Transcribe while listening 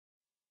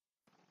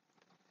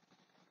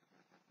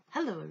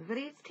Hello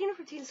everybody, it's Tina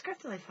for Tina's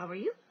Crafty Life. How are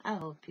you? I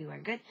hope you are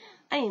good.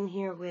 I am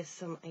here with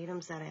some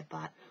items that I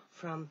bought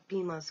from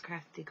Bima's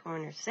Crafty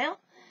Corner sale,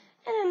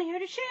 and I'm here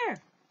to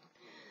share.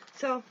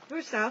 So,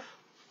 first off,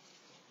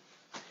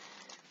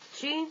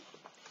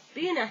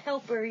 being a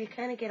helper, you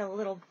kind of get a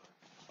little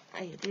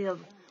idea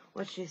of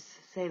what she's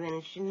saving,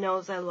 and she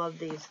knows I love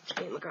these. She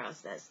came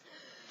across this.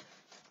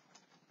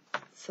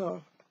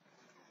 So,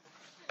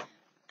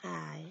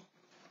 I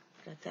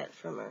got that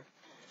from her.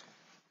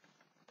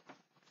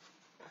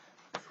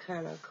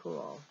 Kind of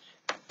cool.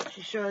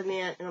 She showed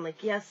me it, and I'm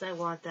like, yes, I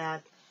want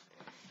that.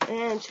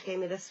 And she gave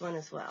me this one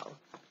as well.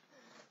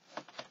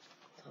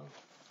 So,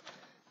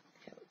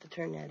 I got to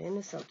turn that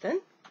into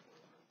something.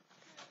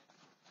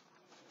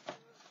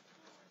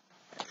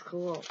 That's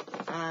cool.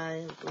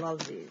 I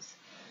love these.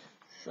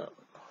 So,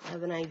 I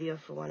have an idea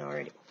for one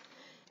already.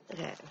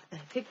 Okay, I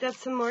picked up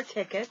some more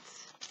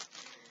tickets.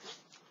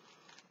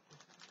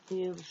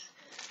 You've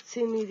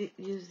seen me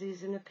use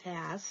these in the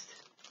past.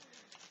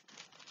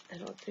 I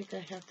don't think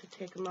I have to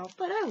take them out,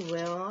 but I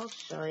will. I'll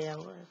show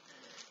you.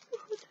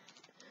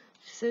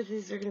 She said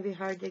these are going to be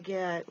hard to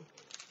get.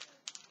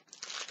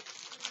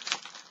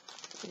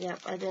 Yep,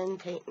 I've been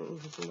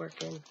painting and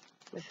working.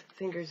 My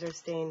fingers are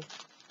stained.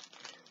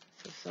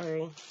 So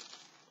sorry.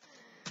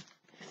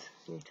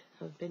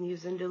 I've been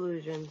using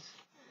Delusions.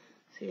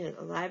 See,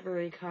 a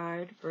library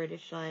card,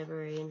 British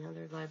Library,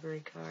 another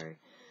library card.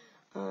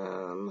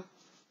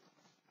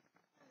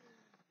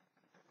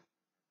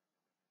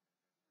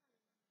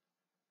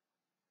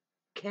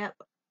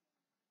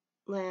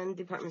 Capland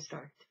Department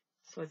Store.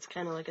 So it's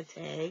kind of like a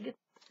tag.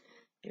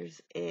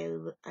 There's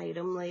a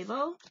item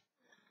label,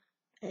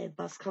 a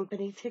bus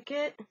company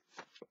ticket,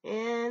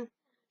 and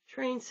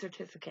train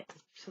certificate.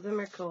 So them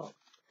are cool.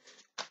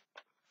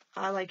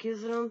 I like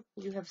using them.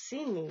 You have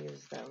seen me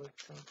use them.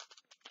 So.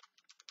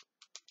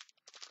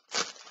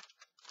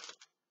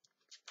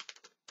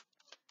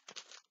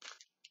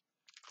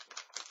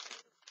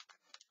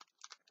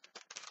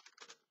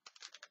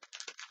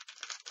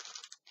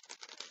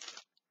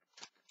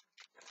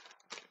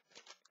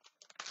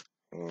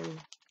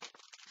 And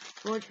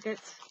more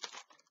tickets.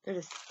 They're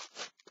just,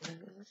 what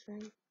was I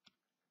saying?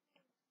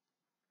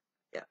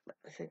 Yeah,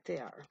 I think they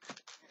are.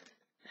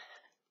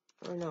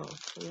 Or no,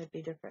 it might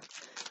be different.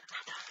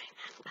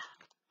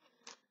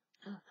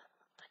 I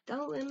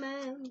don't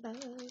remember.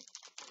 Let's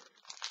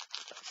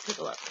take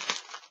a look.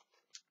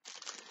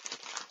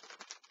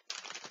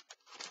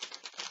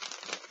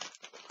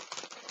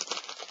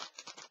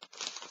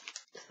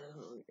 So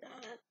we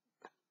got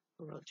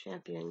World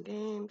Champion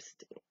Games.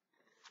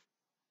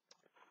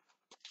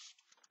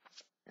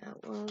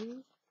 That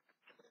one.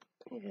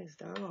 You guys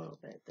down a little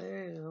bit.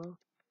 There you go.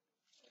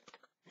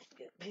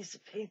 Get a piece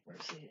of paper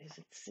so you guys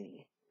can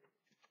see.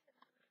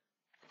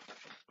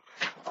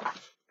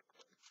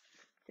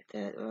 Get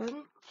that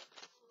one.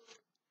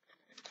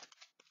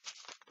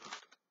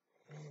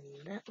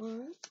 And that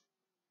one.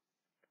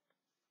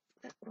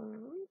 That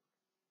one.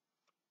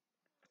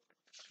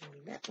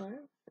 And that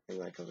one. And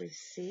like a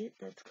receipt.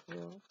 That's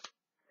cool.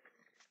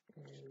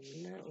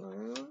 And that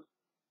one.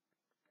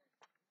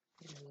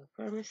 And the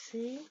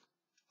pharmacy.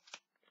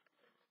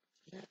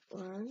 That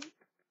one.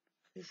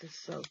 This is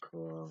so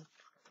cool.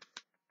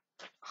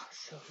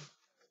 Awesome.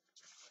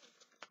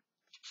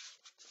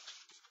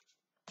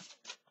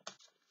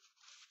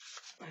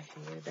 I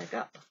can get it back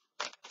up.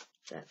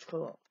 That's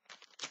cool.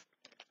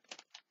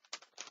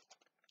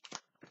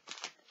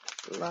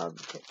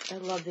 Loved it. I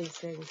love these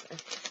things.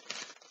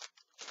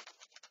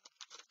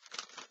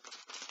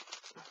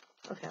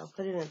 Okay, I'll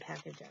put it in a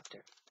package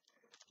after.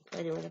 Put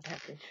it in a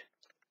package.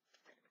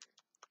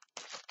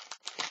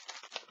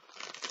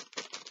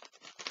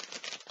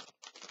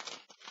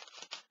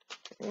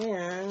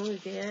 And we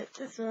get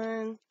this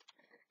one.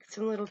 Get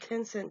some little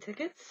 10-cent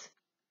tickets.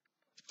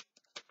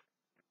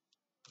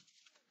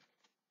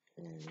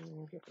 And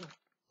we'll get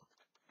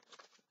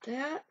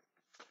that.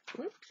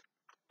 Whoops.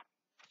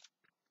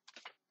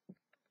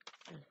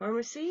 And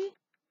pharmacy.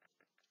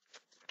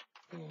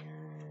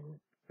 And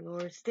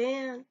floor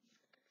stand.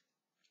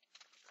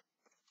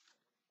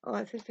 Oh,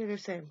 I think they're the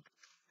same.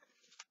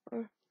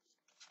 Or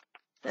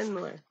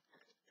similar.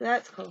 So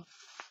that's cool.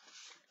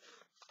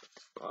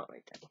 All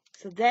right then.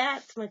 So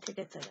that's my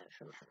tickets I got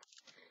from her.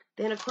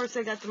 Then, of course,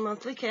 I got the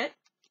monthly kit.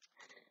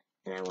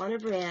 And I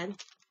wanted red.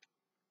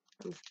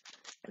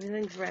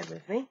 Everything's red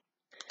with me.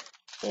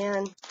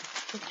 And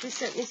she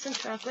sent me some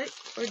chocolate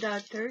or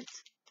dog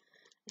turds.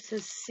 It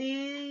says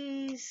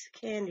C's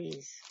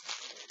Candies.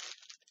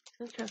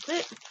 Some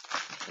chocolate.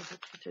 I'll put a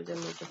picture of them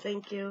with a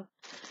thank you.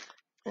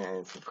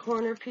 And some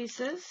corner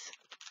pieces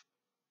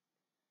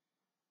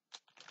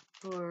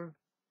for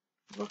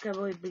the book I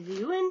will be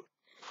doing.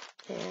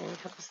 And a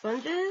couple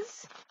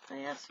sponges I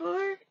asked for.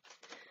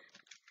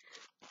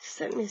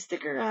 Sent me a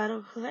sticker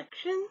auto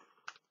collection.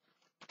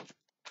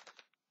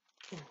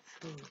 And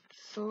some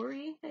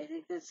sorry, I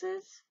think this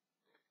is.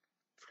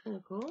 It's kind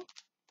of cool.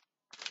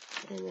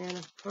 And then,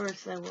 of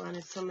course, I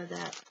wanted some of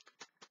that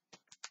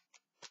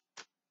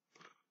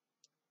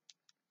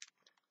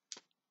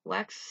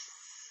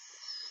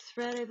wax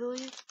thread, I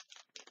believe.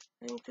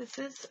 I think this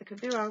is. I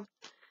could be wrong.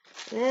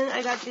 And then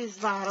I got these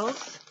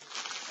bottles.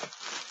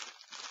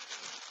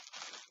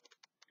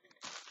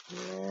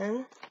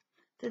 And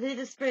then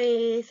the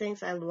spray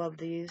things. I love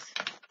these.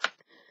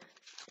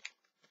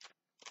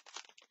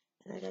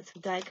 And I got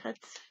some die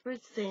cuts for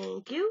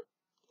thank you.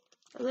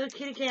 A little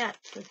kitty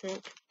cats, I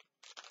think.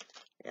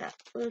 Yeah,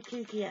 little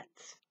kitty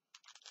cats.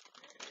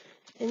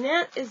 And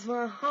that is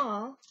my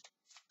haul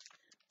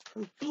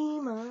from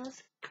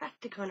Beema's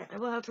Crafty Corner. I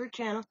will have her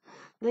channel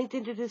linked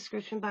in the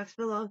description box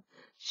below.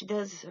 She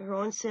does her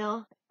own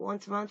sale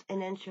once a month,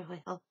 and then she'll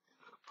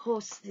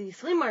host the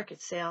flea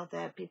market sale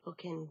that people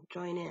can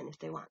join in if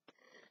they want.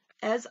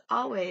 As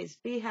always,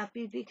 be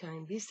happy, be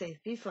kind, be safe,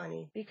 be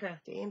funny, be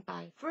crafty, and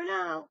bye for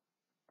now.